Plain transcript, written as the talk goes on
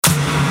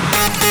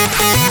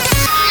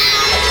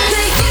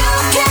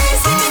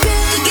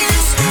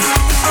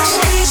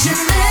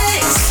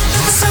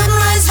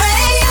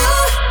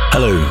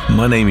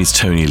My name is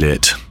Tony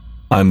Litt.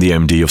 I'm the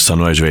MD of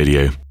Sunrise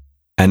Radio,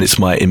 and it's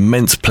my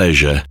immense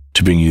pleasure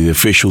to bring you the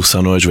official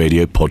Sunrise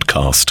Radio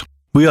podcast.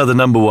 We are the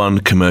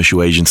 #1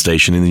 commercial Asian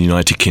station in the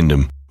United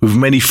Kingdom, with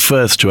many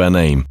firsts to our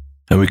name,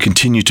 and we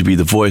continue to be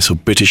the voice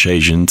of British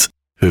Asians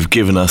who have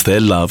given us their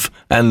love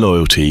and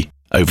loyalty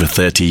over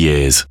 30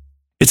 years.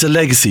 It's a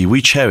legacy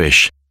we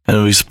cherish and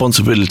a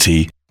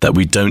responsibility that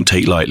we don't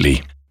take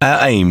lightly.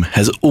 Our aim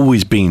has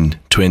always been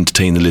to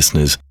entertain the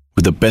listeners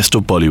with the best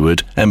of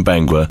Bollywood and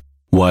Bhangra,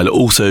 while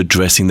also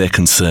addressing their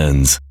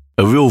concerns.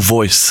 A real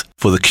voice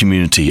for the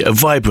community, a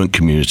vibrant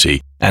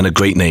community, and a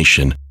great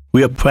nation.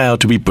 We are proud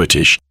to be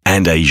British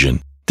and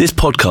Asian. This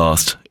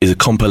podcast is a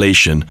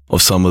compilation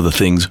of some of the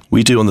things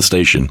we do on the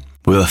station,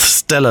 with a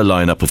stellar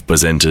lineup of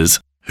presenters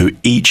who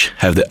each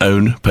have their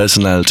own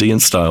personality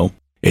and style.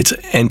 It's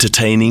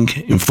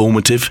entertaining,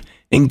 informative,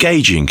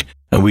 engaging,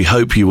 and we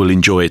hope you will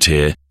enjoy it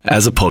here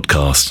as a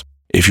podcast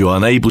if you are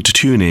unable to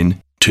tune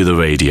in to the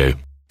radio.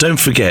 Don't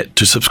forget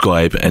to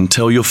subscribe and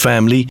tell your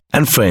family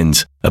and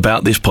friends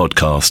about this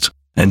podcast,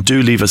 and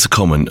do leave us a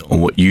comment on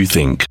what you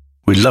think.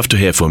 We'd love to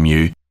hear from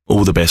you.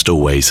 All the best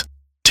always.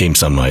 Team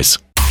Sunrise.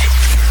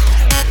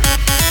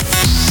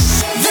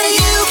 The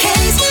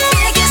UK's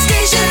biggest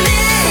station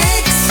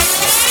mix.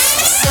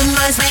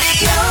 Sunrise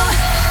Radio.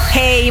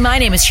 Hey, my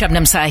name is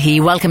Shabnam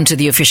Sahi. Welcome to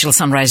the official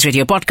Sunrise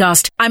Radio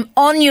podcast. I'm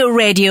on your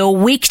radio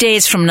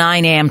weekdays from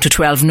 9 a.m. to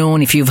 12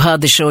 noon. If you've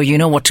heard the show, you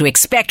know what to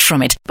expect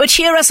from it. But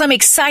here are some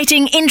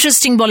exciting,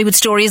 interesting Bollywood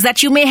stories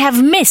that you may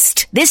have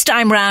missed. This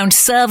time round,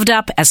 served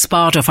up as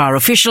part of our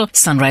official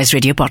Sunrise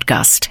Radio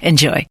podcast.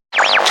 Enjoy.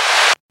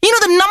 You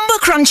know, the number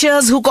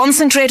crunchers who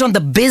concentrate on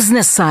the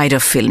business side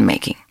of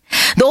filmmaking.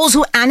 Those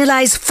who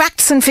analyze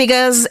facts and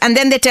figures, and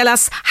then they tell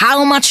us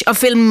how much a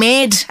film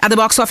made at the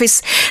box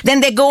office. Then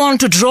they go on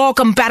to draw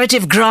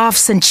comparative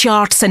graphs and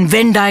charts and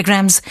Venn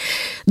diagrams.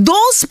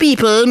 Those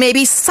people may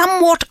be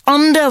somewhat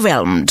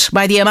underwhelmed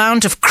by the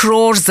amount of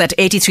crores that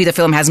 83 the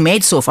film has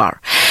made so far.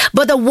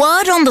 But the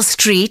word on the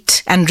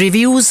street and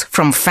reviews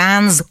from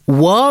fans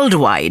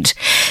worldwide,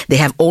 they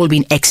have all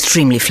been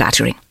extremely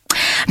flattering.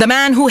 The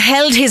man who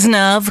held his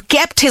nerve,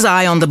 kept his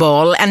eye on the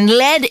ball, and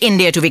led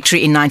India to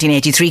victory in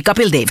 1983,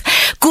 Kapil Dev,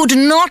 could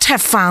not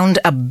have found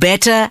a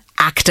better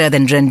actor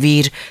than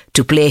Ranveer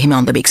to play him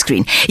on the big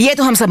screen. Ye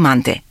to hum sab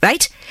mante,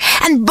 right?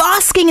 And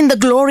basking in the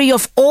glory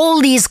of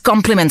all these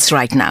compliments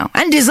right now,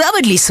 and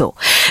deservedly so,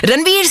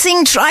 Ranveer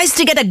Singh tries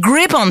to get a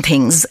grip on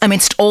things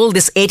amidst all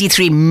this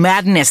 83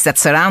 madness that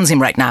surrounds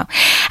him right now.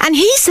 And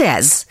he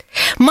says,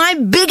 "My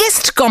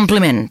biggest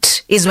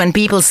compliment is when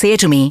people say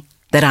to me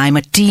that I'm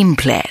a team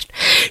player.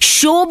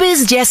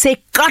 Showbiz जैसे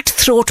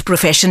cutthroat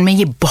profession में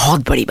ये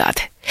बहुत बड़ी बात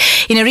है."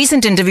 In a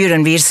recent interview,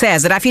 Ranveer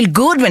says that I feel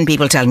good when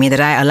people tell me that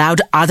I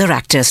allowed other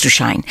actors to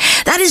shine.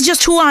 That is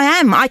just who I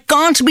am. I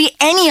can't be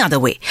any other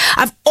way.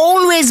 I've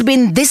always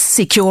been this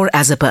secure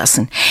as a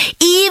person.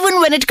 Even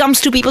when it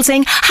comes to people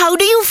saying, "How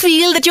do you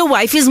feel that your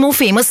wife is more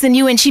famous than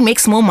you and she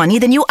makes more money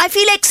than you?" I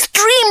feel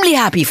extremely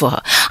happy for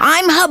her.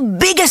 I'm her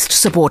biggest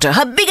supporter,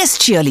 her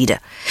biggest cheerleader.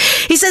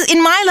 He says,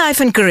 "In my life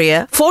and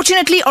career,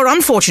 fortunately or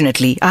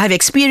unfortunately, I have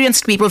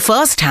experienced people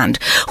firsthand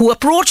who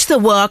approach the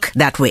work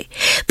that way,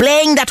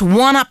 playing that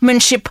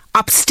one-upmanship,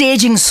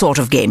 upstaging sort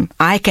of game.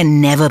 I can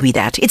never be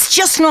that. It's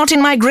just not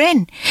in my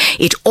grain.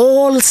 It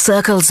all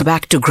circles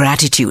back to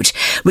gratitude,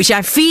 which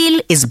I feel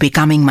is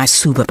becoming my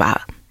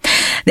superpower."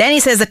 Then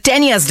he says that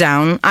 10 years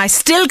down, I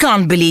still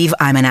can't believe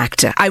I'm an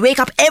actor. I wake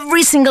up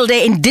every single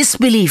day in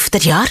disbelief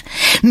that, yaar,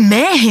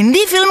 main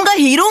Hindi film ka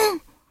hero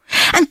hoon.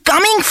 And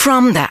coming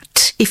from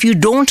that, if you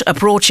don't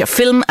approach a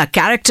film, a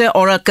character,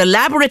 or a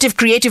collaborative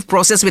creative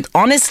process with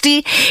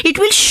honesty, it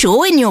will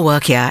show in your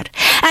work, yaar.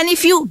 And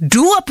if you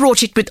do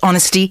approach it with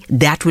honesty,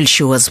 that will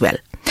show as well.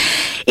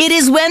 It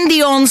is when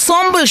the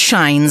ensemble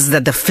shines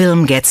that the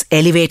film gets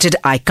elevated.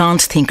 I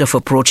can't think of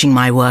approaching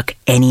my work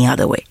any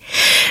other way.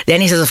 Then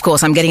he says, of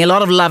course, I'm getting a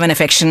lot of love and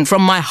affection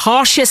from my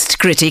harshest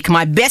critic,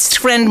 my best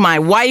friend, my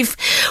wife,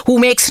 who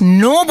makes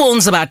no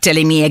bones about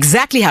telling me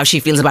exactly how she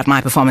feels about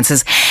my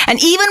performances.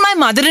 And even my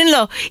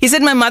mother-in-law. He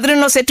said, my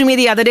mother-in-law said to me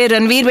the other day,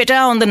 "Ranveer, beta,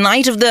 on the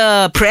night of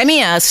the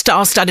premiere,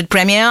 star-studded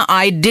premiere,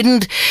 I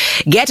didn't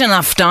get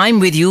enough time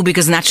with you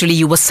because naturally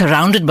you were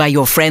surrounded by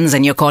your friends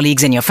and your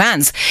colleagues and your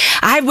fans.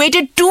 I've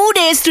waited 2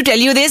 days to tell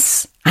you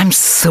this. I'm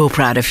so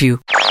proud of you."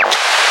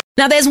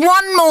 Now, there's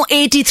one more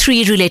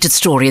 83 related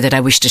story that I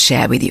wish to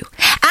share with you.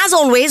 As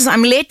always,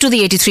 I'm late to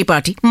the 83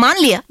 party. Maan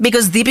liya,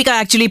 because Deepika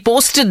actually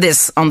posted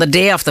this on the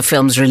day of the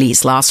film's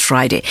release last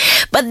Friday.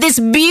 But this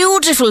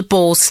beautiful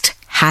post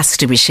has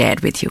to be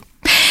shared with you,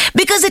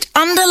 because it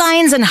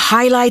underlines and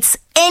highlights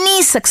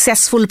any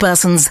successful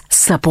person's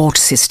support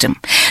system.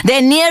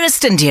 Their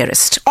nearest and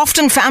dearest,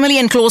 often family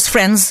and close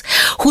friends,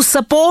 who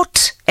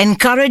support,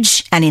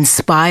 encourage and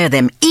inspire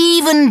them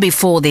even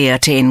before they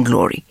attain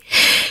glory.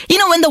 You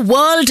know, when the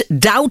world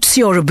doubts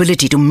your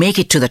ability to make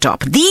it to the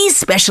top, these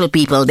special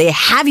people, they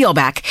have your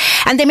back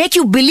and they make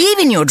you believe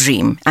in your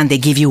dream and they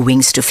give you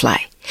wings to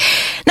fly.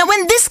 Now,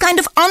 when this kind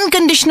of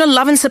unconditional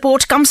love and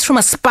support comes from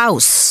a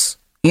spouse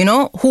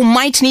who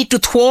might need to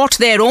thwart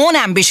their own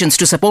ambitions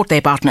to support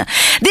their partner.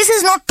 This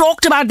is not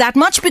talked about that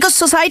much because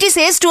society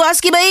says to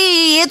us कि भाई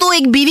ये तो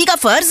एक बीवी का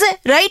फर्ज है,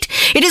 right?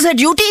 It is her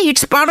duty.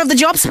 It's part of the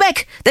job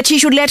spec that she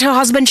should let her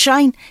husband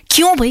shine.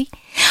 क्यों भाई?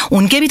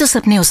 उनके भी तो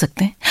सपने हो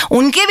सकते हैं,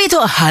 उनके भी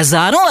तो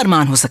हजारों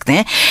अरमान हो सकते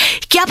हैं.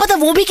 क्या पता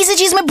वो भी किसी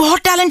चीज में बहुत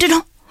टैलेंटेड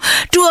हो.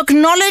 To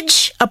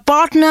acknowledge a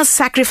partner's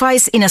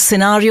sacrifice in a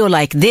scenario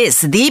like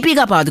this,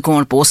 Deepika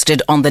Padukone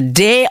posted on the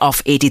day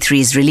of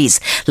 83's release.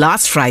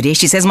 Last Friday,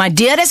 she says, "My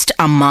dearest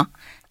Amma,"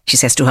 she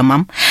says to her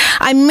mum,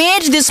 "I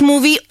made this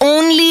movie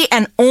only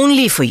and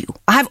only for you.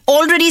 I have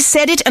already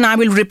said it and I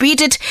will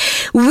repeat it.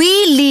 We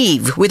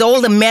leave with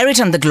all the merit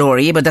and the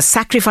glory, but the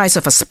sacrifice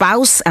of a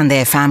spouse and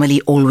their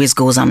family always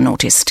goes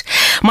unnoticed.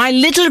 My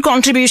little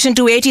contribution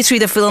to 83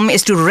 the film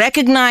is to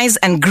recognize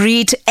and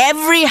greet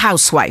every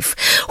housewife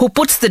who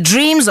puts the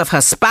dreams of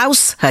her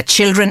spouse, her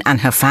children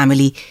and her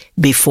family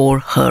before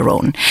her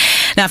own."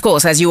 Now, of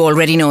course, as you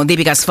already know,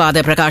 Deepika's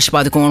father, Prakash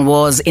Padukone,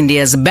 was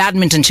India's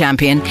badminton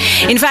champion.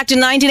 In fact, in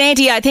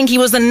 1980, I think he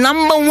was the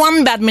number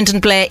one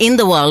badminton player in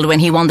the world when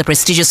he won the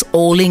prestigious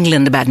All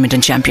England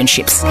Badminton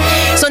Championships.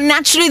 So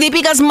naturally,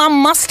 Deepika's mum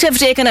must have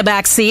taken a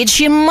back seat.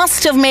 She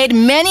must have made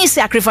many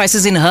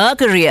sacrifices in her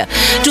career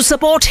to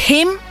support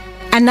him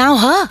and now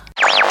her.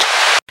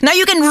 Now,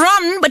 you can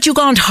run, but you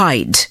can't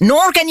hide.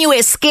 Nor can you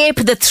escape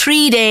the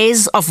 3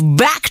 days of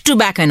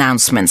back-to-back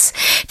announcements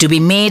to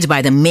be made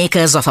by the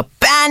makers of a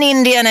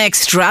pan-Indian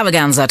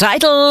extravaganza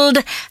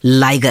titled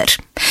Liger.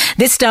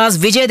 This stars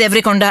Vijay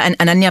Deverakonda and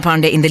Ananya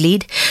Pandey in the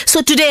lead.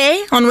 So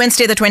today, on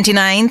Wednesday the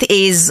 29th,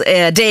 is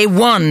day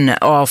one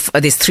of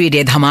this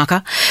 3-day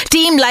dhamaka.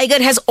 Team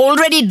Liger has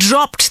already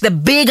dropped the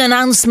big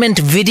announcement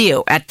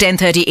video at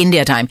 10:30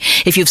 India time.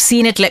 If you've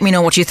seen it, let me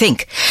know what you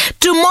think.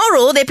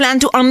 Tomorrow, they plan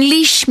to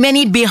unleash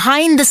many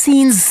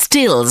behind-the-scenes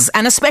stills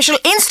and a special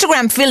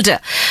Instagram filter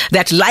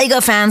that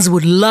Liger fans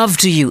would love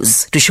to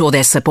use to show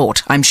their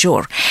support, I'm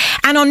sure.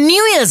 And on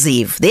New Year's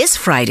Eve, this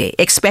Friday,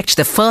 expect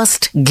the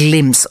first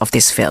glimpse of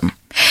this film.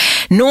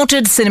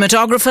 Noted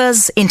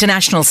cinematographers,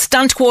 international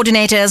stunt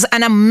coordinators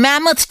and a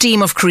mammoth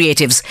team of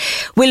creatives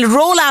will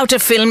roll out a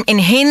film in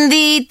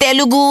Hindi,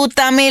 Telugu,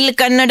 Tamil,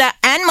 Kannada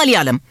and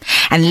Malayalam.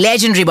 And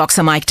legendary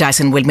boxer Mike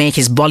Tyson will make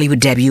his Bollywood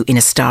debut in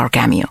a star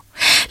cameo.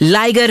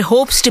 Liger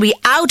hopes to be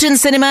out in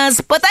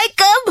cinemas, पता है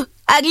कब?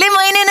 अगले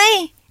महीने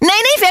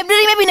नहीं,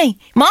 February में भी नहीं.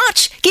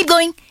 March, keep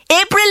going.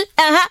 April,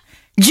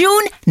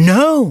 June,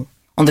 no.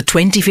 On the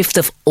 25th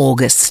of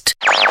August.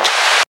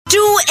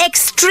 Two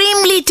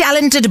extremely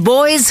talented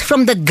boys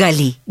from the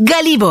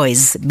gully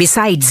boys,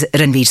 besides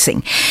Ranveer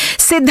Singh.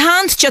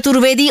 Siddhant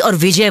Chaturvedi और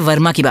विजय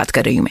वर्मा की बात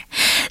कर रही हूँ मैं.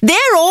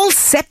 They're all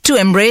set to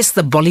embrace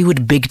the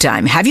Bollywood big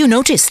time. Have you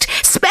noticed?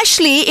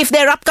 Especially if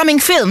their upcoming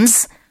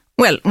films...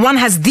 Well, one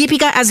has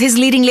Deepika as his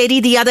leading lady,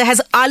 the other has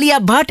Alia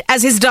Bhatt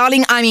as his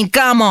darling. I mean,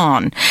 come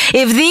on.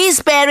 If these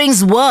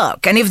pairings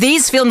work and if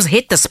these films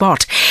hit the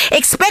spot,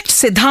 expect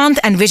Siddhant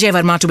and Vijay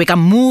Verma to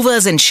become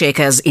movers and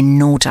shakers in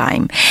no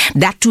time.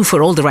 That too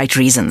for all the right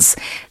reasons.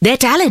 Their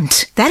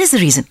talent, that is the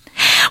reason.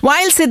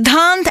 While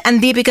Siddhant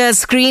and Deepika's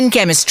screen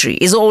chemistry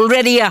is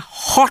already a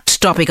hot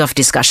topic of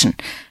discussion,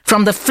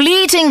 from the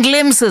fleeting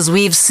glimpses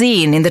we've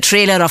seen in the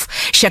trailer of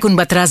Shakun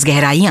Batra's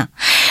Gehraiyan,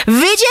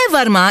 Vijay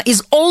Verma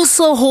is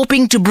also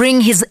hoping to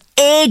bring his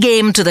A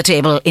game to the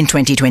table in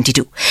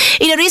 2022.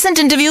 In a recent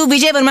interview,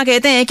 Vijay Verma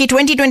कहते हैं कि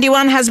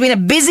 2021 has been a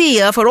busy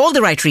year for all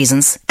the right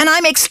reasons, and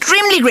I'm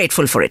extremely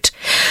grateful for it.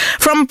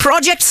 From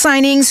project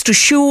signings to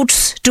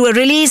shoots to a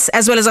release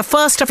as well as a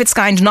first of its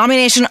kind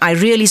nomination, I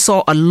really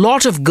saw a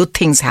lot of good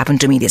things happen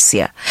to me this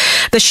year.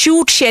 The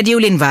shoot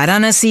schedule in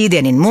Varanasi,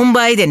 then in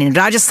Mumbai, then in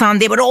Rajasthan,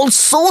 they were all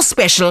so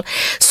special,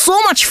 so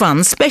much fun,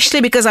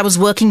 especially because I was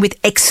working with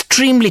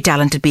extremely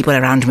talented people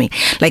around me,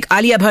 like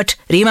Alia Bhatt,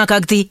 Reema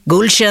Kagti,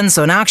 Gulshan,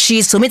 Sonakshi,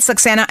 Sumit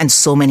Saxena, and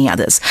so many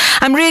others.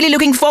 I'm really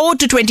looking forward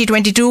to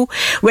 2022,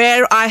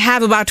 where I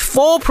have about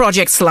 4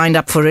 projects lined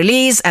up for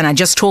release, and I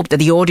just hope that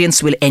the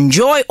audience will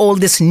enjoy all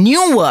this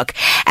new work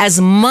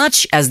as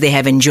much as they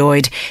have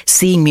enjoyed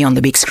seeing me on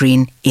the big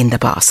screen in the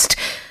past.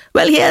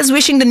 Well, here's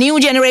wishing the new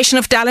generation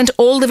of talent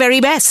all the very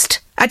best.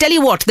 I tell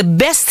you what, the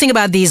best thing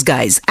about these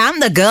guys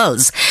and the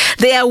girls,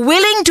 they are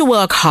willing to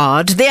work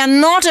hard. They are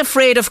not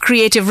afraid of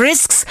creative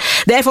risks.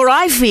 Therefore,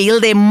 I feel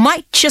they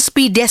might just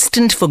be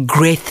destined for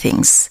great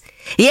things.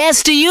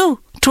 Yes to you,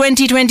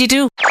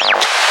 2022.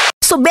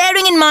 So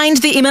bearing in mind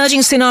the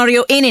emerging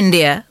scenario in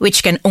India,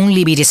 which can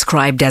only be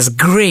described as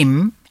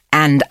grim,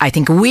 and I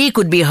think we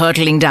could be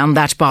hurtling down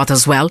that path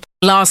as well.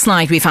 Last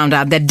night we found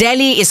out that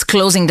Delhi is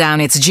closing down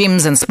its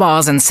gyms and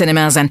spas and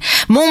cinemas, and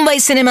Mumbai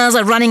cinemas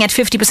are running at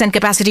 50%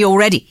 capacity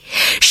already.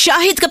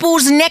 Shahid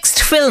Kapoor's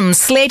next film,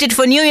 slated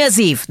for New Year's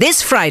Eve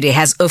this Friday,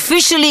 has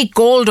officially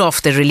called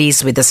off the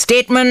release with a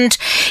statement.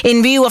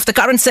 In view of the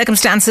current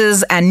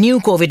circumstances and new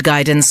COVID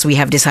guidance, we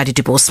have decided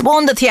to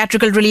postpone the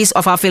theatrical release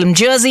of our film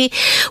Jersey.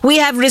 We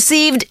have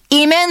received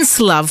immense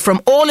love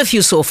from all of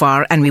you so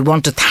far, and we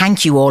want to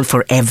thank you all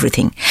for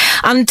everything.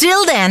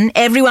 Until then,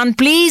 everyone,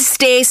 please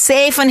stay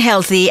safe and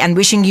healthy, and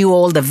wishing you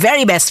all the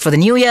very best for the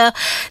new year.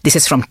 This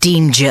is from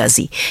Team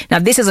Jersey. Now,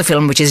 this is a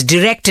film which is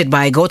directed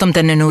by Gautam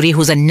Tannanuri,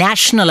 who's a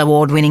national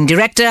award-winning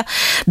director.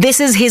 This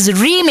is his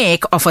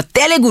remake of a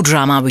Telugu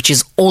drama which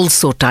is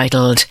also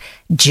titled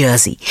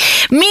Jersey.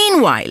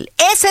 Meanwhile,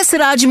 S.S.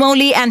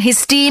 Rajamouli and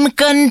his team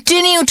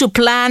continue to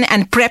plan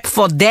and prep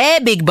for their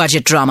big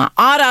budget drama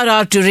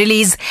RRR to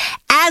release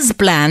as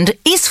planned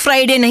is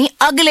Friday, nahi,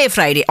 agle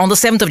Friday on the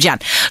 7th of Jan.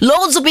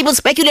 Loads of people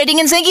speculating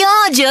and saying,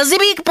 yeah, Jersey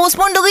bhi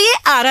postponed ho gayi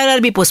hai,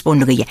 RRR bhi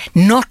postponed ho gayi hai.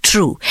 Not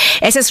true.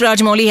 S.S.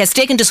 Rajamouli has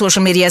taken to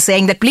social media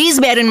saying that please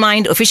bear in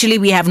mind, officially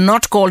we have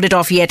not called it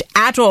off yet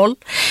at all.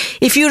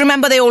 If you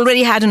remember, they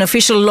already had an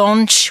official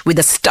launch with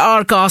a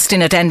star cast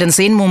in attendance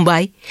in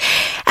Mumbai.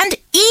 And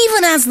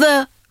even as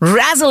the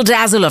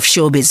razzle-dazzle of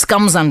showbiz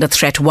comes under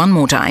threat one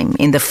more time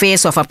in the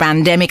face of a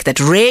pandemic that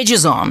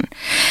rages on,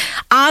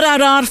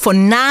 RRR for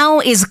now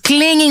is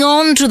clinging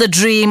on to the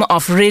dream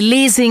of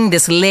releasing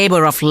this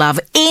labour of love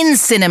in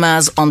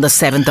cinemas on the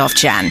 7th of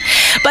Jan.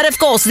 But of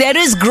course, there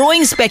is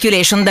growing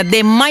speculation that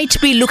they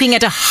might be looking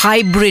at a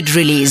hybrid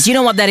release. You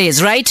know what that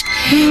is, right?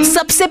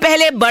 Sabse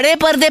pehle bade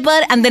parde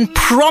par and then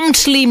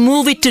promptly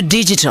move it to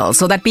digital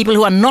so that people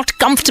who are not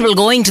comfortable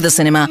going to the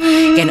cinema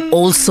can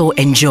also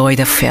enjoy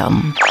the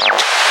film.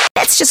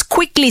 Let's just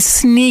quickly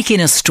sneak in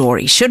a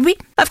story, should we?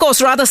 Of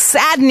course, rather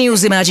sad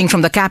news emerging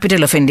from the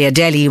capital of India,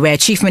 Delhi, where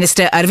Chief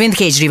Minister Arvind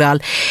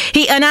Kejriwal,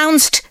 he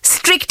announced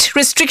strict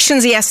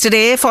restrictions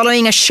yesterday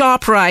following a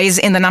sharp rise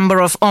in the number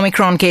of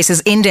Omicron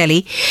cases in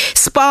Delhi.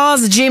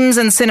 Spas, gyms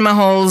and cinema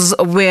halls,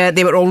 where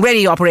they were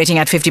already operating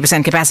at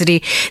 50%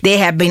 capacity, they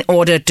have been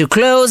ordered to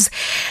close.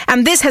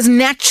 And this has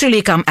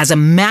naturally come as a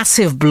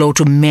massive blow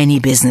to many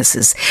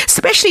businesses,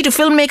 especially to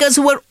filmmakers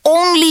who were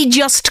only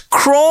just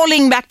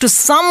crawling back to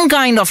some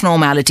kind of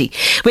normality,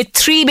 with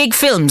 3 big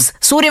films,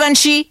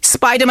 Suryavanshi,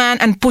 Spider-Man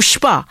and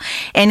Pushpa,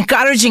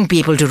 encouraging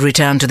people to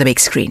return to the big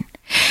screen.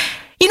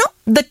 You know,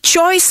 the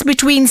choice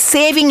between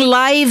saving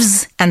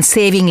lives and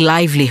saving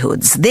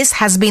livelihoods, this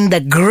has been the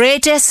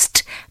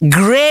gravest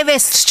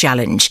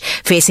challenge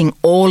facing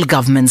all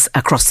governments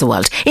across the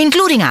world,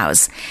 including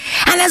ours.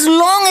 And as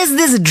long as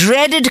this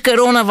dreaded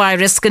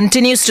coronavirus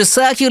continues to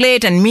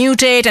circulate and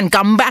mutate and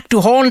come back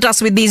to haunt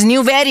us with these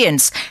new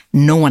variants,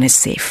 no one is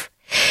safe.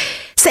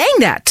 Saying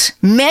that,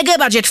 mega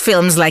budget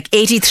films like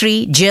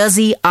 83,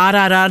 Jersey,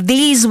 RRR,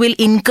 these will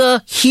incur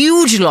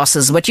huge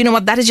losses. But you know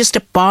what? That is just a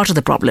part of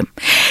the problem.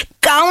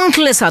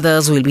 Countless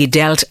others will be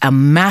dealt a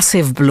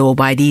massive blow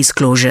by these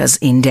closures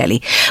in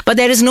Delhi. But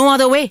there is no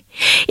other way.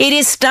 It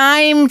is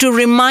time to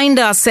remind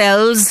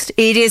ourselves,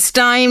 it is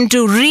time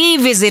to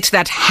revisit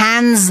that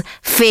hands,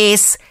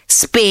 face,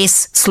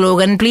 space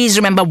slogan. Please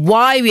remember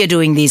why we are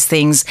doing these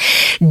things.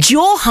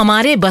 जो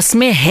हमारे बस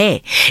में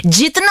है,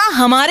 जितना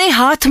हमारे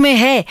हाथ में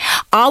है,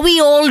 are we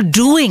all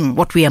doing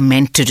what we are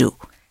meant to do?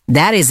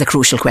 That is the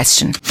crucial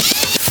question.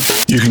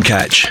 You can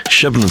catch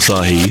Shabnam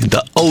Sahi,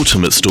 the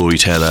ultimate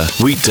storyteller,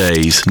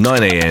 weekdays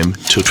 9 a.m.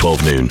 till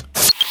 12 noon.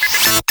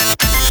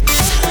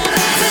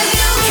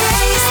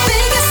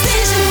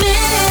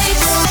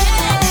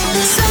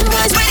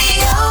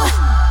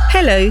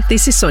 Hello,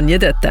 this is Sonia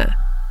Datta.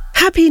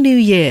 Happy New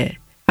Year.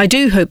 I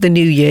do hope the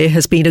new year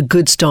has been a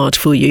good start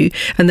for you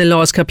and the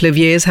last couple of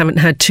years haven't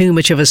had too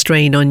much of a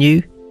strain on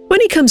you.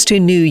 When it comes to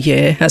New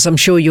Year, as I'm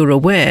sure you're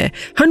aware,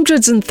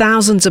 hundreds and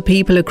thousands of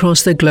people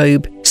across the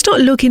globe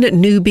start looking at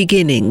new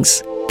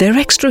beginnings. They're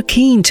extra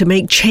keen to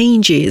make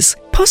changes,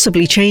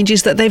 possibly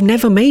changes that they've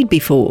never made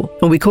before,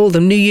 and we call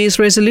them New Year's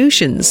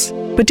resolutions.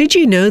 But did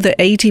you know that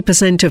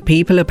 80% of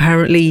people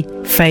apparently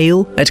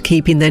fail at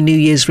keeping their New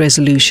Year's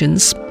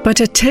resolutions?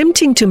 But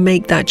attempting to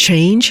make that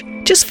change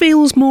just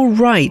feels more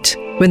right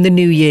when the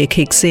new year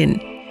kicks in.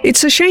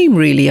 It's a shame,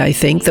 really, I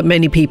think, that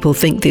many people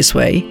think this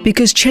way,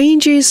 because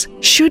changes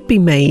should be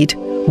made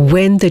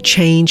when the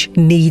change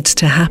needs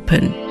to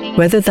happen.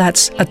 Whether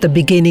that's at the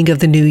beginning of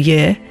the new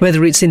year,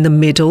 whether it's in the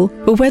middle,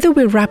 or whether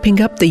we're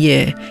wrapping up the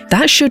year,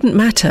 that shouldn't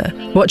matter.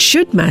 What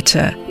should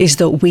matter is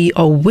that we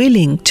are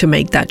willing to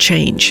make that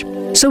change.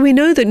 So we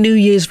know that New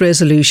Year's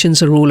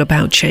resolutions are all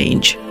about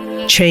change.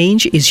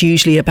 Change is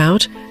usually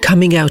about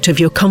coming out of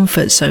your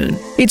comfort zone.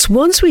 It's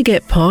once we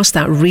get past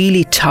that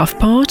really tough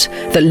part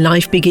that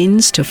life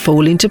begins to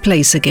fall into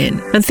place again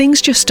and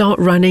things just start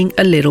running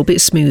a little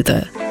bit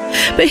smoother.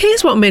 But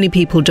here's what many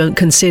people don't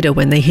consider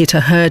when they hit a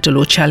hurdle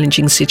or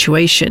challenging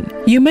situation.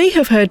 You may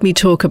have heard me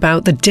talk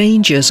about the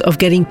dangers of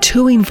getting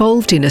too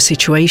involved in a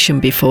situation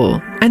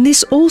before, and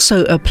this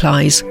also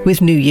applies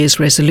with New Year's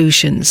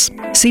resolutions.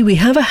 See, we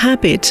have a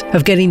habit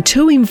of getting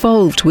too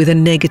involved with a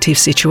negative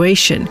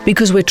situation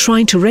because we're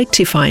trying to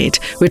rectify it,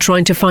 we're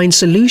trying to find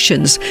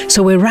solutions,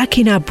 so we're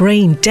racking our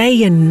brain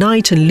day and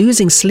night and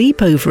losing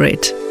sleep over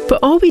it. But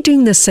are we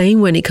doing the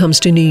same when it comes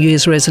to New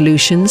Year's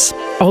resolutions?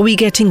 Are we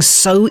getting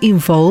so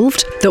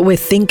involved that we're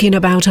thinking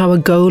about our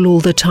goal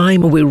all the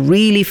time and we're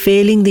really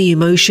feeling the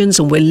emotions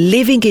and we're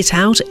living it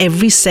out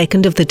every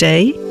second of the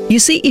day? You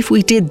see, if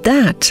we did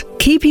that,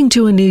 keeping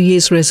to a New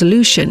Year's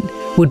resolution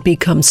would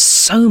become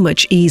so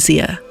much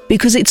easier,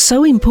 because it's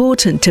so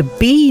important to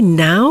be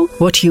now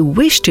what you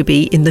wish to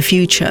be in the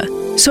future.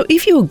 So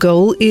if your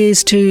goal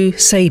is to,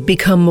 say,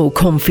 become more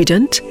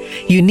confident,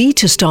 you need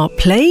to start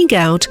playing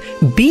out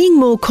being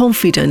more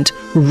confident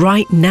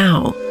right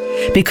now,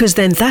 because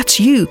then that's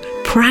you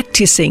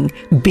practicing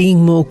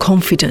being more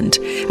confident.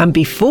 And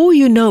before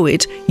you know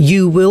it,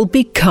 you will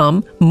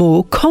become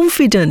more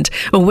confident.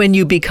 And when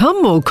you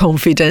become more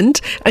confident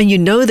and you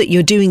know that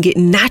you're doing it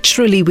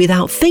naturally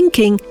without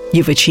thinking,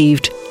 you've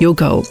achieved your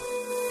goal.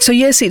 So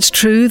yes, it's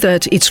true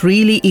that it's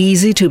really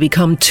easy to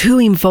become too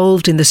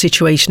involved in the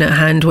situation at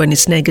hand when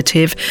it's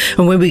negative,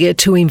 and when we get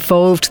too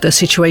involved, the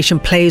situation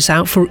plays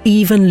out for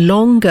even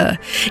longer.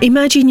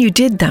 Imagine you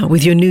did that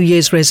with your New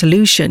Year's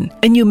resolution,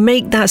 and you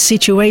make that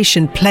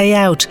situation play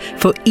out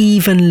for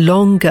even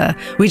longer,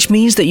 which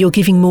means that you're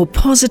giving more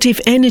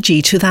positive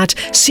energy to that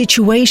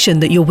situation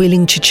that you're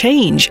willing to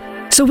change.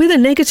 So with a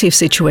negative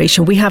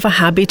situation, we have a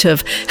habit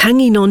of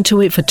hanging on to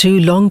it for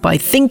too long by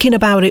thinking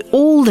about it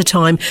all the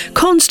time,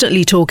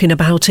 constantly talking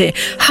about it,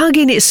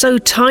 hugging it so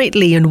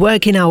tightly and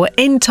working our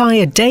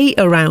entire day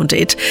around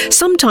it,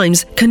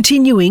 sometimes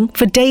continuing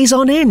for days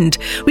on end.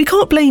 We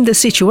can't blame the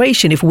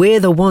situation if we're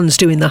the ones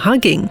doing the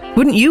hugging.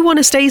 Wouldn't you want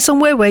to stay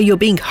somewhere where you're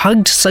being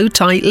hugged so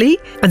tightly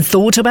and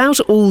thought about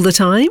all the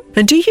time?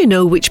 And do you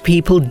know which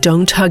people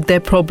don't hug their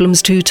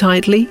problems too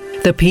tightly?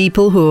 The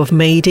people who have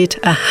made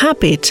it a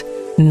habit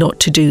not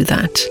to do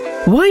that.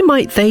 Why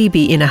might they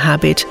be in a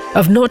habit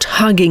of not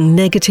hugging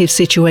negative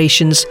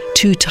situations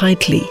too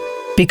tightly?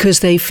 Because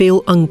they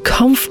feel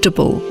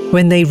uncomfortable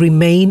when they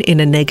remain in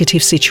a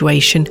negative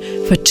situation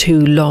for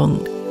too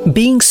long.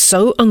 Being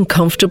so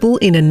uncomfortable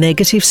in a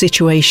negative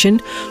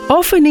situation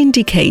often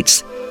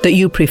indicates that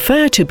you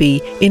prefer to be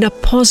in a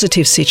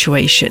positive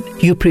situation.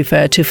 You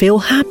prefer to feel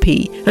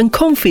happy and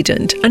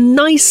confident and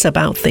nice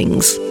about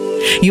things.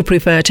 You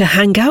prefer to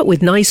hang out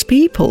with nice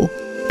people.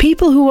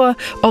 People who are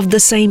of the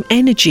same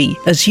energy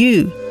as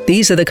you.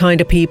 These are the kind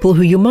of people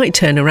who you might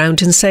turn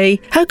around and say,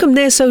 how come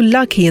they're so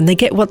lucky and they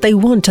get what they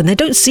want and they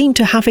don't seem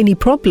to have any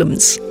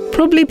problems?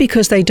 Probably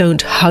because they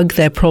don't hug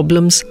their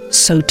problems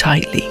so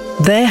tightly.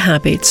 Their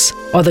habits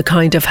are the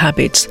kind of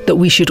habits that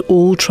we should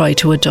all try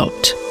to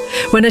adopt.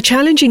 When a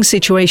challenging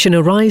situation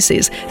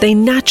arises, they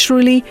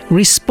naturally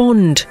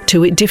respond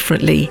to it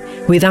differently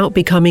without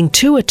becoming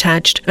too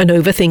attached and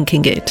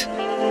overthinking it.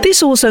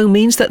 This also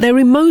means that their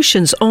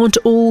emotions aren't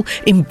all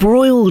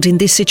embroiled in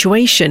this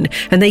situation,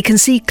 and they can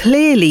see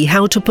clearly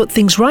how to put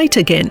things right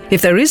again.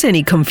 If there is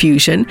any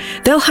confusion,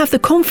 they'll have the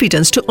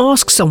confidence to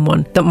ask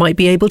someone that might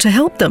be able to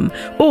help them,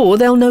 or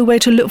they'll know where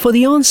to look for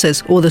the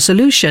answers or the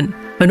solution.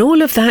 And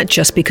all of that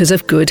just because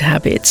of good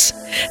habits.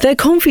 Their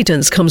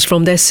confidence comes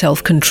from their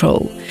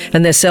self-control,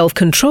 and their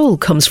self-control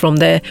comes from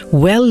their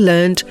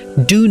well-learned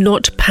do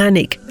not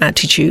panic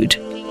attitude.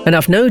 And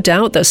I've no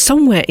doubt that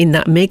somewhere in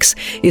that mix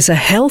is a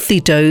healthy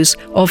dose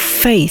of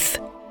faith.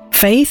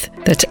 Faith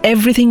that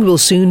everything will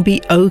soon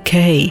be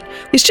okay.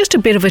 It's just a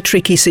bit of a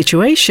tricky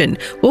situation.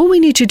 All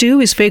we need to do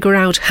is figure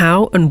out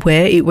how and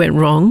where it went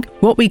wrong,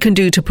 what we can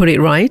do to put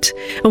it right,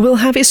 and we'll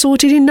have it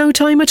sorted in no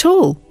time at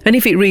all. And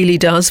if it really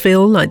does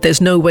feel like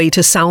there's no way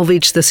to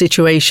salvage the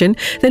situation,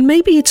 then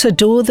maybe it's a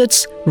door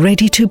that's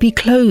ready to be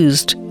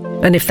closed.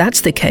 And if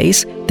that's the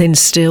case, then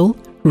still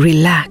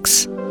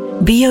relax.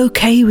 Be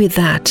okay with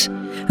that,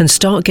 and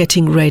start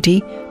getting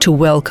ready to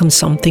welcome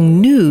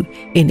something new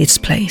in its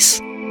place.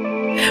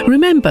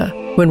 Remember,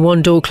 when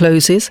one door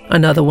closes,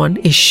 another one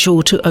is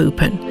sure to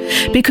open,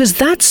 because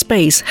that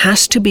space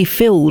has to be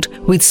filled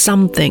with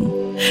something.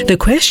 The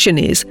question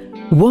is,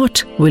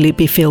 what will it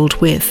be filled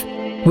with?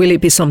 Will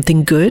it be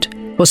something good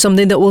or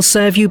something that will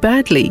serve you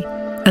badly?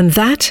 And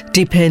that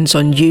depends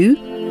on you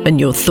and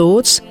your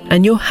thoughts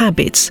and your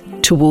habits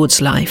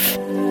towards life.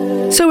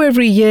 So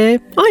every year,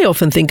 I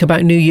often think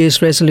about New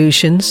Year's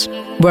resolutions,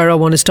 where I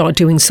want to start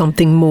doing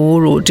something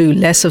more or do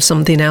less of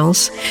something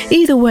else.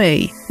 Either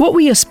way, what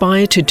we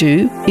aspire to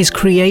do is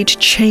create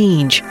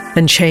change,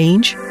 and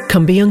change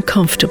can be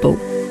uncomfortable,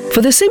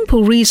 for the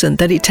simple reason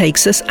that it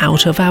takes us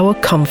out of our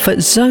comfort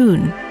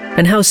zone.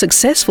 And how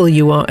successful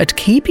you are at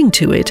keeping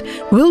to it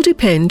will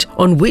depend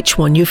on which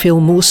one you feel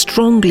more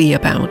strongly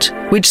about,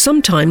 which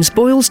sometimes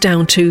boils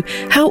down to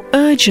how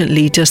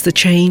urgently does the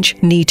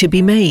change need to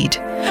be made.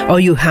 Are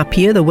you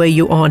happier the way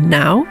you are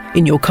now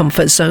in your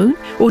comfort zone,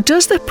 or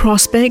does the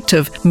prospect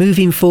of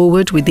moving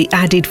forward with the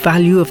added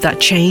value of that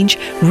change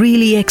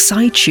really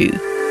excite you?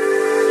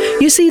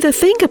 You see, the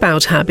thing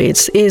about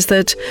habits is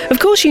that, of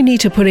course, you need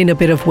to put in a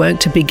bit of work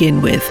to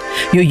begin with.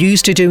 You're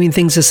used to doing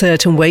things a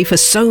certain way for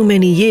so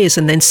many years,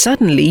 and then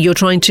suddenly you're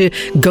trying to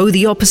go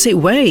the opposite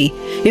way.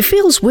 It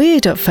feels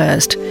weird at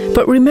first,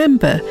 but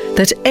remember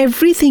that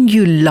everything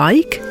you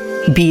like,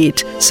 be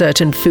it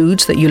certain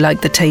foods that you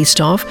like the taste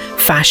of,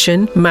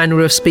 fashion, manner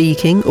of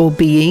speaking or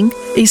being,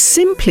 is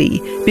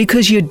simply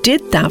because you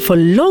did that for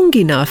long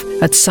enough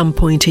at some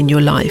point in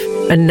your life,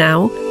 and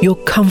now you're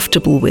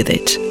comfortable with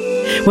it.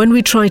 When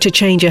we try to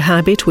change a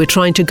habit, we're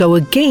trying to go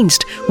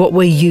against what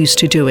we're used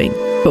to doing.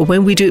 But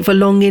when we do it for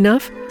long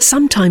enough,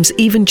 sometimes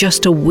even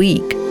just a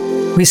week,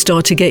 We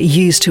start to get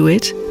used to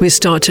it. We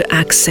start to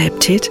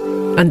accept it.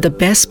 And the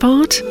best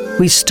part,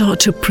 we start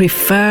to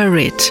prefer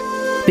it.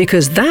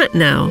 Because that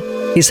now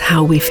is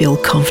how we feel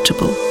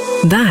comfortable.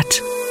 That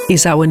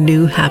is our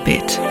new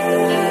habit.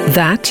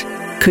 That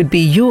could be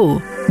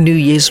your New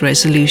Year's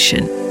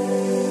resolution.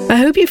 I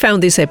hope you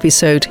found this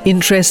episode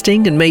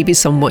interesting and maybe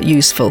somewhat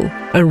useful.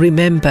 And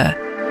remember,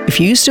 if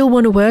you still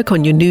want to work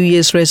on your New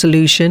Year's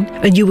resolution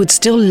and you would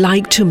still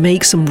like to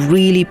make some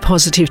really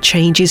positive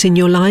changes in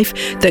your life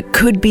that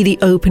could be the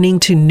opening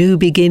to new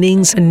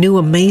beginnings and new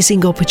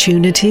amazing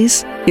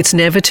opportunities, it's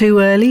never too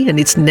early and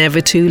it's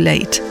never too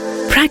late.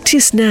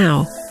 Practice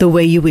now the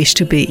way you wish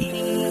to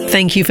be.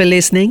 Thank you for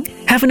listening.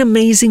 Have an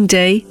amazing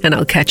day and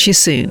I'll catch you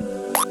soon.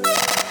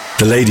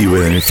 The lady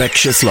with an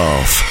infectious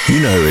laugh. You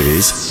know who it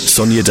is.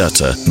 Sonia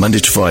Dutta, Monday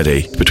to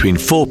Friday, between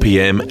 4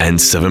 p.m.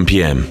 and 7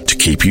 p.m. to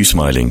keep you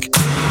smiling.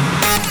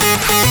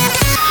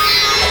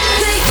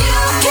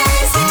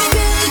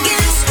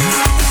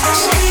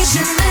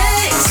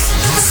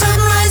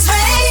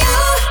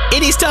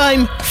 It is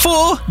time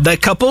for the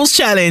Couples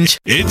Challenge.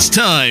 It's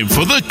time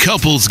for the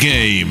couples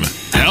game.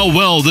 How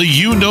well do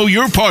you know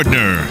your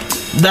partner?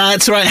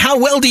 That's right. How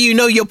well do you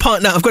know your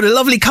partner? I've got a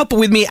lovely couple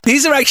with me.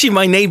 These are actually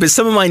my neighbours.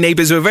 Some of my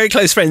neighbours were very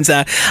close friends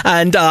there.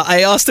 And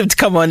I asked them to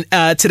come on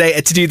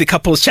today to do the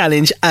Couples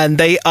Challenge. And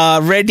they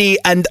are ready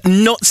and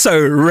not so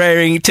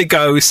raring to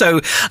go.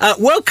 So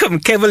welcome,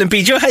 Kevin and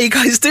Bijo. How are you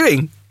guys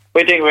doing?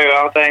 We're doing very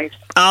well, thanks.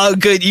 Oh,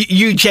 good.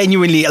 You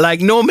genuinely,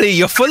 like, normally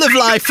you're full of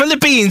life, full of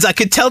beans. I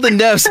could tell the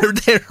nerves are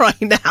there right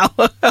now.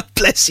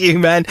 Bless you,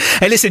 man.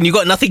 Hey, listen, you've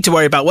got nothing to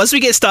worry about. Once we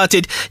get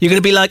started, you're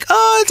going to be like, oh,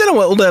 I don't know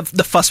what all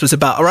the fuss was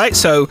about, all right?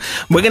 So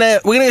we're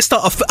gonna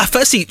start off.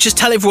 Firstly, just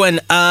tell everyone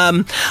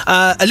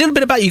a little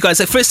bit about you guys.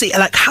 Like, firstly,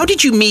 like, how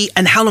did you meet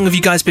and how long have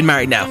you guys been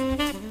married now?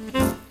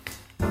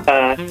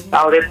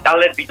 I'll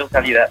let Vito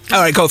tell you that.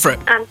 All right, go for it.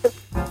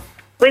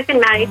 We've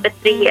been married for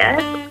 3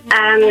 years,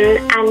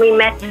 and we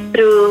met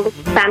through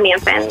family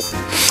and friends.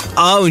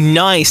 Oh,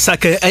 nice.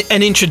 Like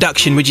an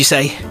introduction, would you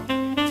say?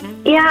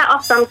 Yeah,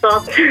 of some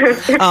sort.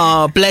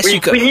 Oh, bless you.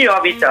 We knew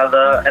of each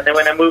other, and then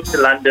when I moved to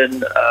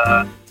London,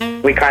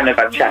 we kind of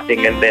got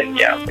chatting, and then,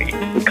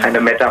 we kind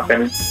of met up,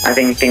 and I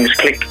think things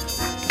clicked.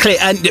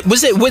 And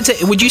was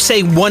it? Would you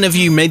say one of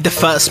you made the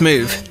first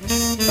move?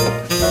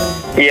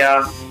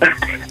 Yeah.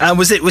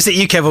 Was it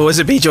you, Kev, or was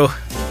it Bijo?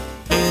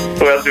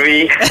 Was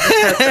we?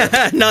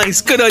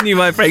 Nice. Good on you,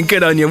 my friend.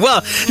 Good on you.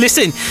 Well,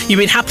 listen, you've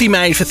been happily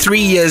married for 3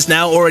 years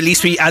now, or at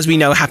least as we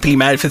know, happily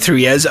married for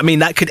 3 years. I mean,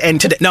 that could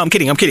end today. No, I'm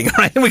kidding.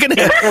 Right? We're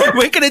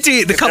gonna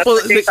do the couple.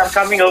 I'm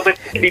coming over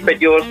to sleep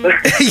at yours.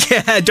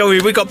 Yeah, don't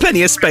worry. We've got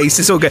plenty of space.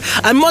 It's all good.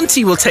 And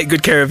Monty will take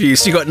good care of you,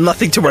 so you got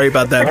nothing to worry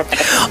about there.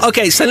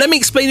 Okay, so let me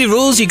explain the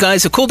rules. You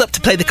guys are called up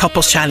to play the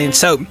Couples Challenge.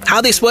 So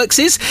how this works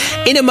is,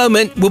 in a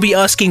moment, we'll be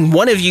asking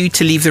one of you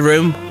to leave the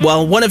room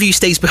while one of you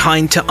stays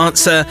behind to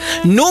answer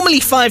normally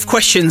 5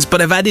 questions,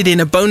 but I've added in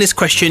a bonus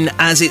question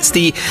as it's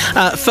the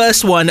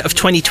first one of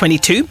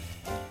 2022.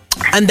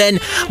 And then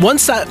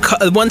once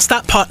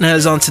that partner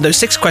has answered those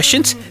 6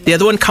 questions, the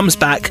other one comes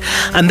back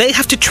and they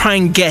have to try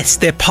and guess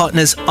their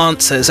partner's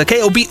answers. Okay,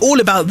 it'll be all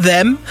about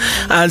them,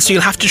 and so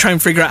you'll have to try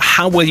and figure out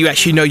how well you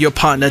actually know your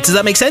partner. Does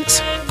that make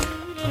sense?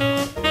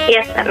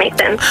 Yes, that makes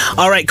sense.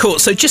 All right, cool.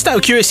 So just out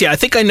of curiosity, I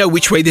think I know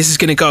which way this is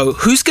going to go.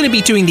 Who's going to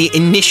be doing the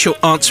initial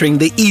answering,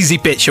 the easy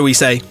bit, shall we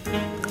say?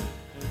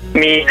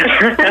 Me.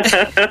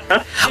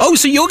 Oh,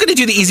 so you're going to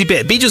do the easy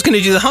bit. Bijo's going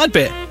to do the hard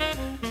bit.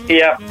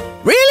 Yeah.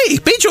 Really?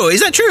 Bijo, is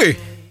that true?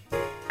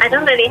 I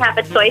don't really have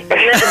a choice in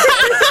this.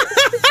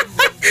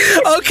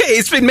 Okay,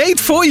 it's been made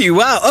for you.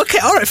 Wow. Okay,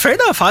 all right, fair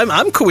enough.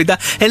 I'm cool with that.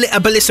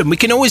 But listen, we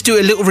can always do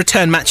a little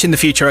return match in the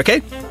future,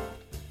 okay?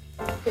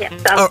 Yeah,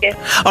 sounds good.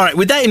 All right,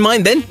 with that in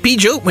mind then,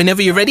 Bijo,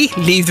 whenever you're ready,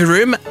 leave the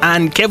room.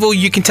 And Kevo,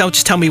 you can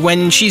just tell me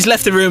when she's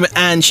left the room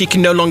and she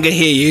can no longer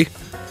hear you.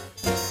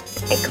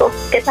 Okay, cool.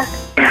 Good luck.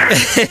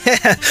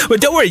 Well,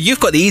 don't worry, you've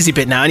got the easy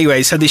bit now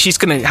anyway, so she's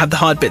going to have the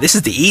hard bit. This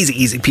is the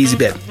easy peasy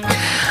bit.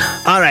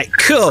 All right,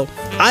 cool.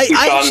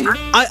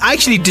 I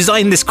actually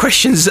designed this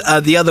questions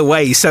the other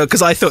way, so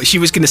because I thought she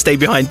was going to stay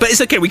behind, but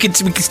it's okay. We can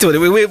still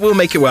do it. We'll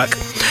make it work.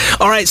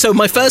 All right. So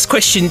my first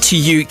question to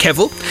you,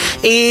 Kevo,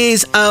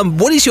 is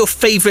what is your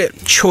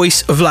favourite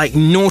choice of like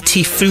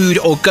naughty food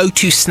or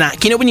go-to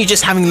snack? You know, when you're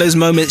just having those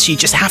moments, you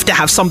just have to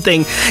have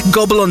something,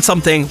 gobble on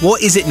something.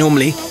 What is it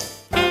normally?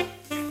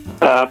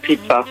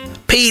 Pizza.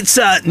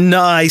 Pizza,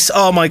 nice.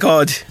 Oh my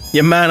God,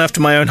 you're a man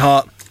after my own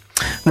heart.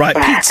 Right,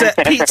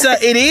 pizza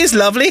it is,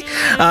 lovely.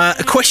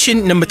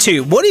 Question number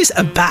 2. What is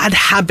a bad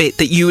habit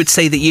that you would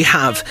say that you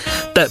have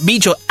that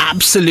Bijo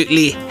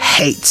absolutely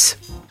hates?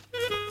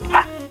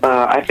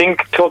 I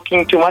think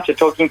talking too much or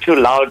talking too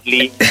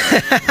loudly.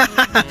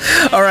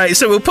 All right,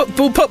 so we'll put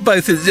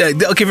both.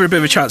 I'll give her a bit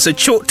of a chance. So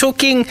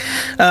talking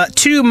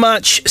too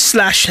much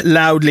 /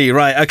 loudly.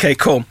 Right. Okay.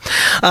 Cool.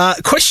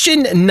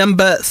 Question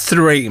number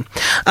 3.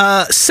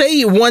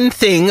 Say one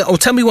thing, or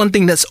tell me one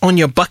thing that's on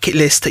your bucket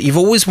list that you've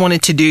always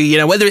wanted to do. You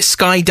know, whether it's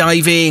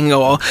skydiving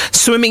or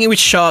swimming with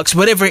sharks,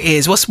 whatever it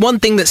is. What's one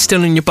thing that's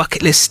still on your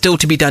bucket list, still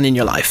to be done in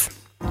your life?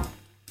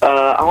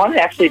 I want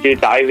to actually do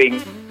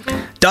diving.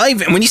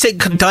 Diving? When you say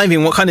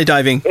diving, what kind of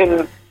diving?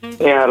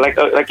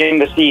 Like in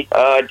the sea,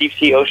 deep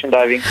sea ocean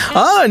diving.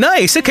 Oh,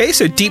 nice. Okay,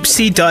 so deep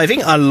sea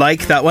diving. I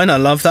like that one. I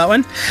love that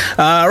one.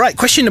 Right,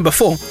 question number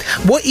 4.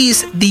 What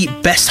is the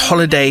best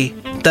holiday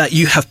that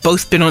you have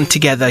both been on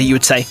together, you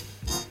would say?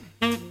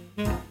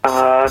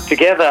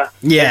 Together.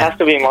 Yeah. It has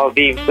to be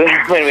Maldives when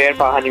we went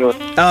for our honeymoon.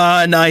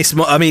 Nice.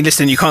 I mean,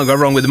 listen, you can't go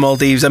wrong with the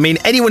Maldives. I mean,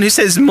 anyone who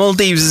says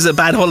Maldives is a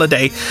bad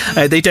holiday,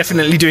 they're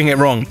definitely doing it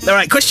wrong. All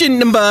right, question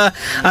number...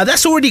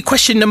 that's already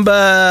question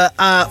number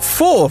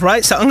 4,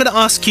 right? So I'm going to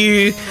ask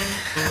you 2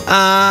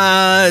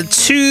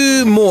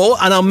 more,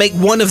 and I'll make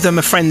one of them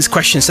a friend's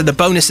question. So the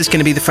bonus is going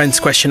to be the friend's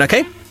question,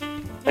 okay?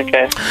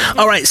 Okay.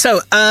 All right, so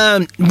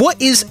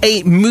what is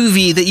a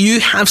movie that you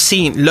have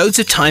seen loads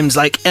of times,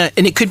 like, and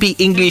it could be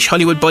English,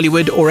 Hollywood,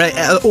 Bollywood,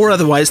 or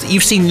otherwise, that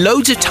you've seen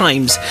loads of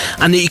times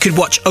and that you could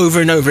watch over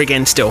and over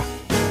again still?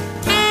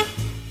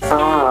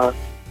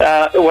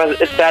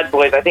 It's Bad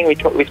Boys. I think we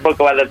spoke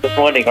about that this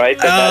morning, right?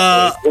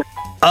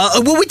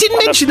 Well, we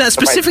didn't mention that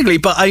specifically,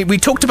 but we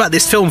talked about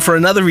this film for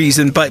another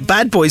reason. But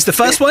Bad Boys, the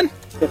first one?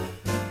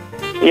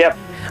 Yep.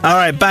 All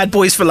right, Bad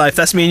Boys for life.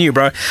 That's me and you,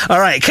 bro. All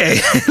right,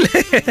 okay.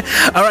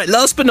 All right,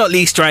 last but not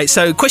least, right?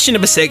 So question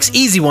number 6,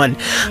 easy one.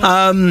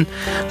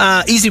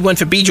 Easy one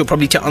for Bijal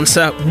probably to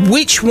answer.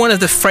 Which one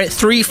of the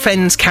 3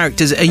 Friends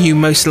characters are you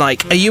most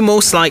like? Are you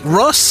most like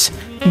Ross?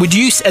 Would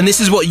you? And this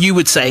is what you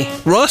would say: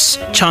 Ross,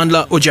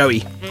 Chandler, or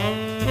Joey?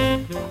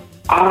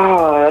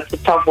 That's a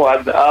tough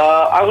one.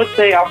 I would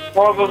say I'm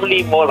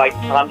probably more like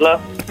Chandler.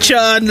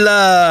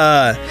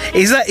 Chandler.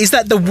 Is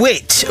that the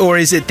wit or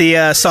is it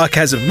the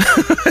sarcasm?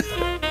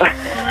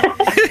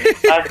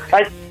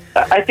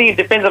 I think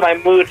it depends on my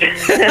mood,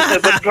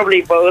 but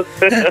probably both.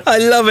 I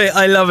love it.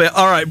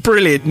 All right,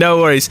 brilliant. No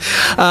worries.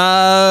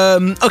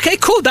 Okay,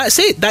 cool. That's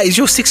it. That is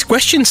your 6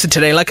 questions for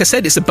today. Like I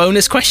said, it's a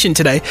bonus question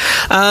today.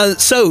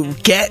 So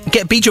get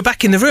Bijal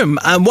back in the room.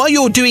 And while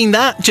you're doing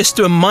that, just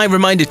my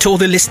reminder to all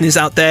the listeners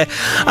out there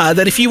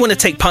that if you want to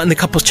take part in the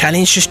Couples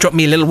Challenge, just drop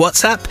me a little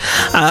WhatsApp.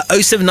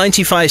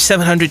 07925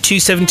 700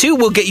 272.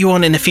 We'll get you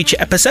on in a future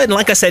episode. And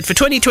like I said, for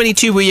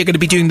 2022, we are going to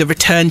be doing the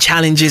return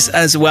challenges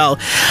as well.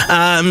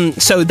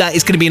 So that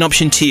is going to be an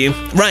option to you.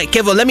 Right,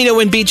 Kevo, let me know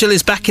when Bijal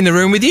is back in the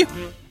room with you.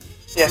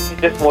 Yeah, he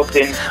just walked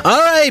in. All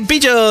right,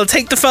 Bijal,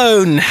 take the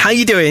phone. How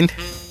you doing?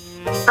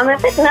 I'm a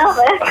bit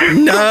nervous.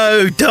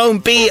 No,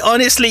 don't be.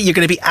 Honestly, you're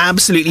going to be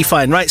absolutely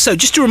fine. Right, so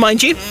just to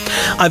remind you,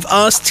 I've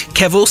asked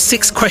Kevo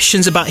 6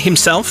 questions about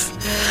himself,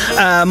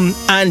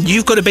 and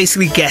you've got to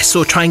basically guess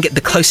or try and get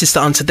the closest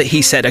answer that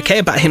he said, okay,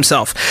 about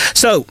himself.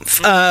 So,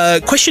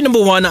 question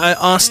number 1, I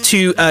asked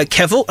to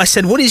Kevo, I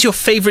said, what is your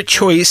favourite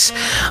choice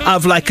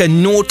of like a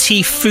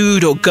naughty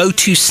food or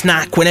go-to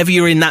snack whenever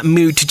you're in that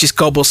mood to just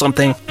gobble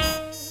something?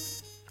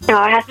 No,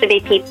 it has to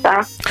be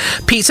pizza.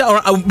 Pizza? All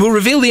right, we'll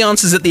reveal the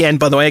answers at the end,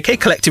 by the way, okay?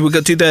 Collective, we'll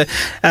go do the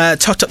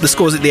tot up the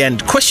scores at the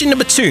end. Question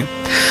number 2.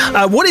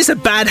 What is a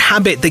bad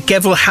habit that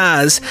Kevo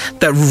has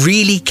that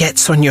really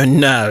gets on your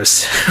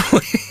nerves?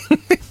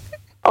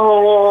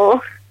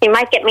 Oh, you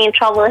might get me in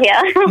trouble here.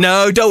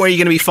 No, don't worry, you're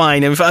going to be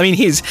fine. I mean,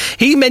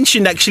 he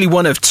mentioned actually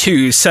one of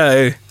 2,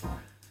 so...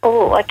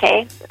 Oh,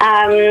 okay.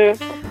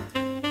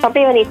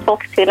 Probably when he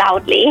talks too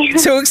loudly.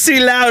 Talks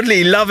too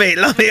loudly. Love it.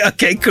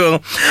 Okay,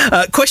 cool.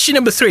 Question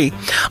number 3.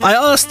 I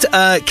asked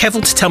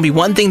Kevo to tell me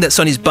one thing that's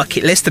on his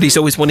bucket list that he's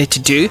always wanted to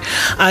do.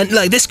 And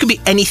like this could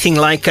be anything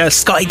like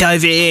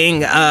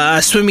skydiving,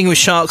 swimming with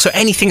sharks, or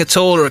anything at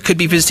all, or it could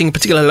be visiting a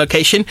particular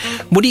location.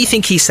 What do you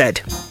think he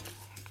said?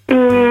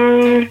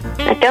 I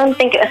don't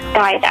think it was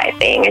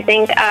skydiving. I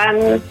think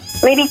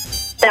maybe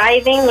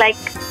diving, like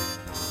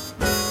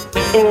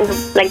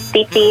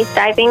deep sea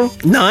diving.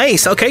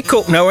 Nice. Okay,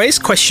 cool. No worries.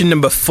 Question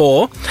number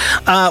 4.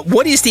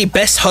 What is the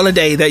best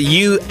holiday that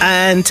you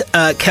and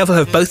Kevo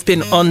have both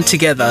been on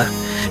together?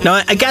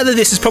 Now, I gather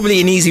this is probably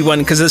an easy one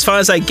because as far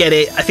as I get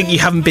it, I think you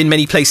haven't been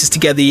many places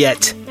together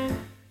yet.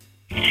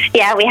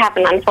 Yeah, we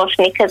haven't,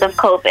 unfortunately, because of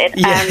COVID.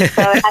 Yeah.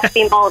 So it has to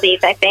be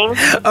Maldives, I think.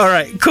 All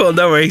right, cool.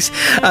 No worries.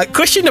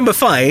 Question number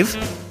 5.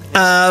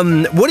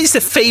 What is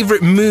the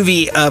favourite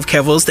movie of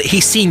Kevo's that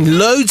he's seen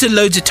loads and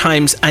loads of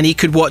times and he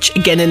could watch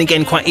again and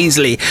again quite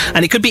easily?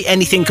 And it could be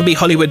anything, could be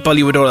Hollywood,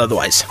 Bollywood, or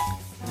otherwise.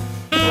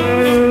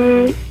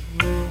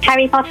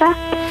 Harry Potter.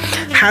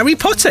 Harry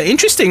Potter,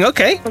 interesting,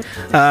 okay.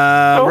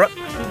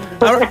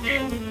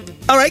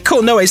 All right,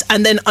 cool, no worries.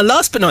 And then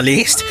last but not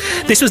least,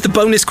 this was the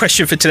bonus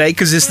question for today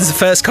because this is the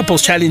first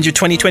Couples Challenge of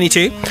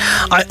 2022.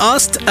 I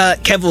asked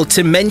Kevo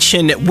to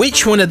mention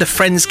which one of the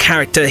Friends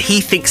character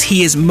he thinks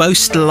he is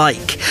most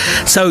like.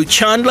 So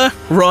Chandler,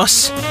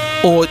 Ross,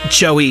 or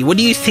Joey. What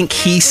do you think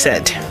he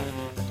said?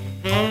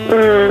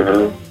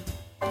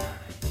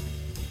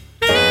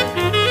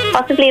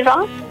 Possibly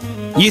Ross.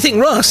 You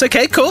think Ross?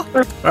 Okay, cool.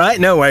 All right,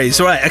 no worries.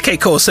 All right, okay,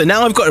 cool. So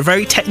now I've got a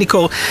very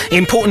technical,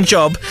 important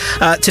job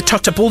to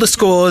tot up all the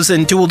scores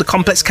and do all the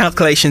complex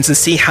calculations and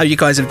see how you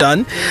guys have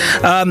done.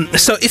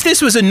 So if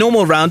this was a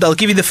normal round, I'll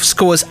give you the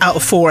scores out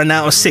of 4 and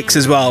out of 6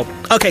 as well.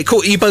 Okay,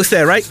 cool. Are you both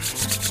there, right?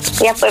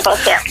 Yep, we're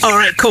both there. All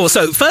right, cool.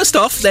 So first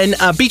off, then,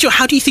 Bijo,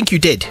 how do you think you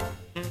did?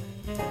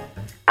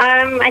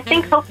 I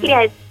think hopefully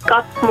I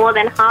got more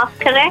than half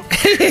correct.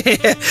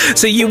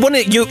 So you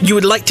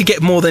would like to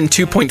get more than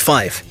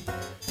 2.5?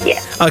 Yeah.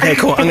 Okay,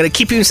 cool. I'm going to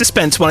keep you in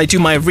suspense while I do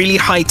my really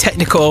high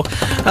technical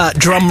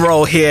drum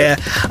roll here.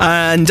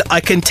 And I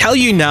can tell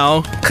you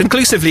now,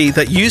 conclusively,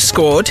 that you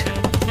scored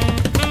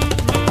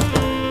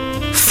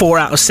 4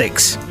 out of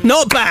 6.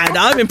 Not bad.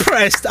 I'm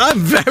impressed. I'm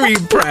very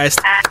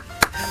impressed.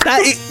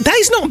 That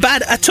is not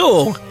bad at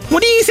all.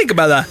 What do you think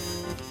about that?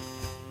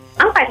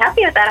 I'm quite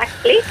happy with that,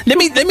 actually.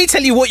 Let me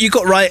tell you what you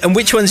got right and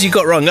which ones you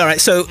got wrong. All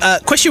right, so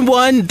question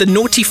 1, the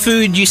naughty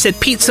food, you said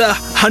pizza,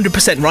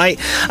 100% right.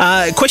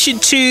 Question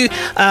 2,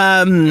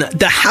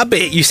 the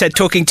habit, you said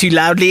talking too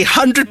loudly,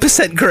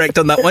 100% correct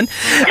on that one.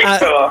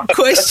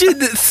 Question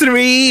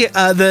 3,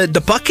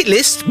 the bucket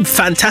list,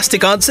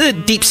 fantastic answer.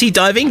 Deep sea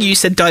diving, you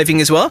said diving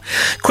as well.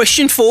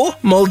 Question 4,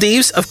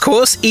 Maldives, of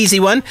course,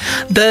 easy one.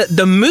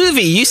 The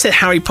movie, you said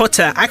Harry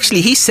Potter. Actually,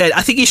 he said,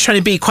 I think he's trying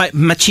to be quite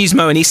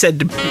machismo, and he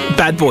said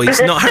Bad Boys.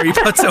 Not Harry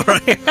Potter,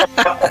 right?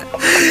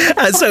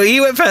 So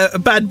he went for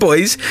Bad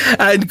Boys.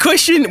 And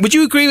question, would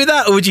you agree with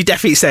that, or would you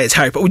definitely say it's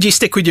Harry Potter? Would you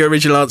stick with your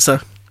original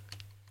answer?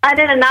 I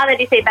don't know. Now that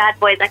you say Bad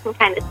Boys, I can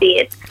kind of see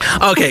it.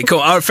 Okay, cool.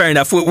 All right, fair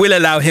enough. We'll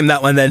allow him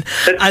that one then.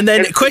 And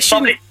then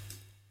question...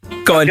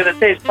 Go on. I was going to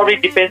say, it probably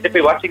depends if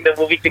we're watching the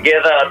movie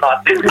together or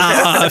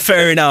not.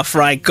 Fair enough.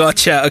 Right,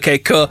 gotcha. Okay,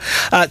 cool.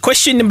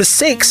 Question number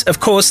 6, of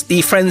course,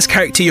 the Friends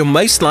character you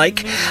most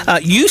like.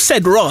 You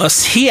said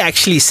Ross. He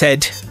actually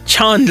said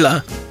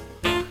Chandler.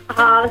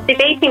 I was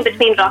debating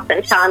between Ross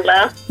and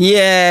Chandler.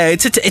 Yeah,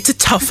 it's a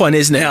tough one,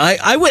 isn't it?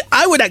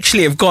 I would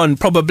actually have gone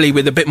probably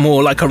with a bit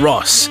more like a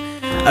Ross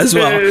as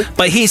well.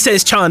 But he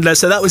says Chandler,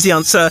 so that was the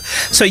answer.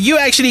 So you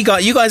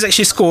guys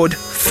actually scored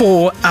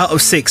 4 out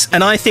of 6,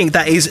 and I think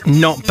that is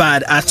not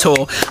bad at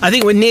all. I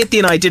think when Nirti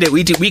and I did it,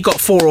 we got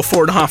 4 or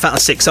 4.5 out of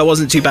 6, so it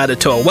wasn't too bad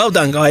at all. Well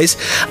done, guys.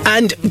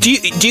 And do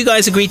you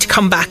guys agree to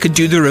come back and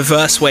do the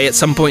reverse way at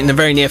some point in the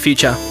very near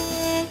future?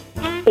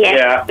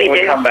 Yes, we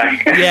we'll do. come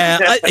back.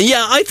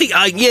 I think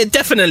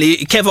definitely,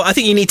 Kev. I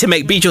think you need to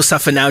make Bijo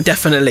suffer now.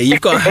 Definitely,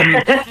 you've got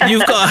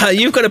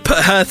to put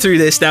her through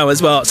this now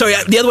as well. Sorry,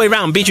 the other way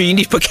around, Bijo. You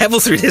need to put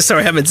Kev through this.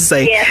 Sorry, I meant to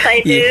say. Yes,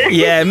 I do.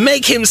 Yeah,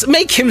 make him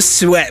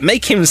sweat,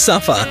 make him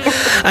suffer,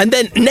 and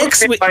then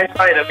next week.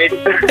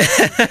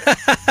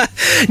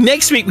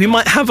 Next week we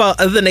might have our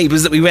other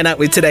neighbours that we went out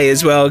with today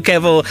as well.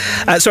 Kev,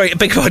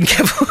 beg your pardon,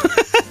 Kev.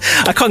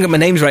 I can't get my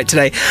names right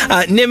today.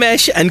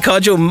 Nimesh and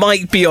Kajal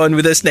might be on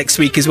with us next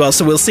week as well,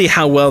 so we'll see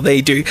how well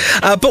they do.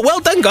 But well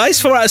done, guys.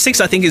 4 out of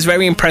 6, I think, is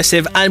very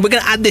impressive, and we're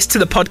going to add this to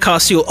the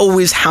podcast, so you'll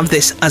always have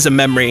this as a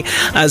memory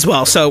as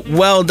well. So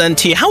well done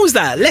to you. How was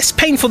that? Less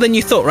painful than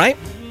you thought, right?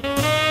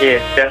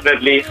 Yes,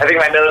 definitely. I think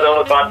my nerves are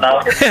all gone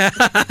now.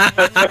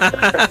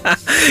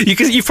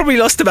 You've probably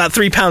lost about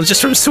 3 pounds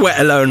just from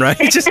sweat alone, right?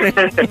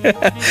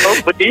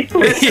 Hopefully.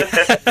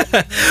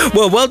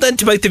 Well done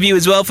to both of you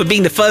as well for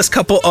being the first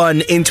couple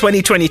on in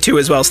 2022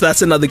 as well. So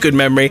that's another good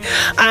memory.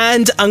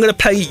 And I'm going to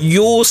play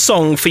your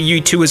song for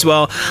you two as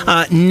well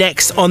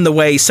next on the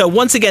way. So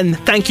once again,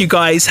 thank you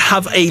guys.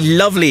 Have a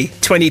lovely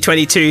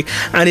 2022.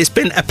 And it's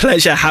been a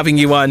pleasure having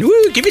you on.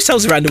 Woo, give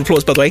yourselves a round of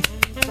applause, by the way.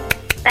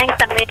 Thanks,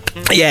 Amit.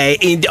 Yeah,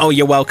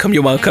 you're welcome.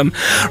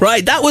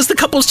 Right, that was the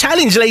couples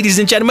challenge, ladies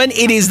and gentlemen.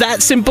 It is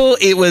that simple.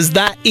 It was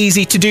that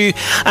easy to do.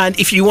 And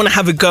if you want to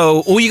have a go,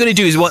 all you're going to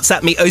do is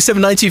WhatsApp me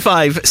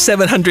 07925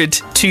 700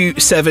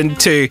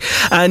 272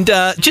 and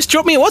just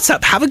drop me a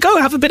WhatsApp. Have a go.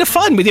 Have a bit of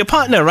fun with your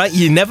partner, right?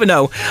 You never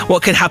know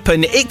what can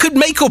happen. It could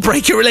make or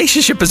break your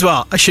relationship as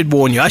well. I should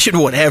warn you. I should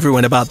warn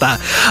everyone about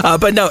that.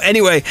 But no,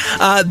 anyway,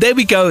 there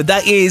we go.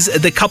 That is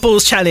the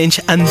couples challenge,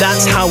 and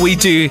that's how we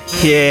do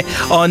here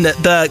on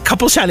the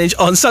couples challenge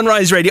on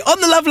Sunrise Radio on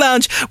the Love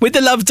Lounge with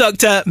the Love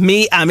Doctor,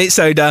 me, Amit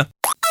Sodha.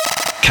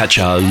 Catch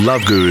our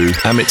love guru,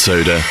 Amit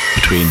Sodha,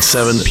 between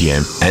 7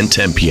 p.m. and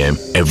 10 p.m.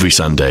 every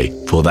Sunday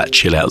for that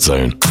chill out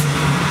zone.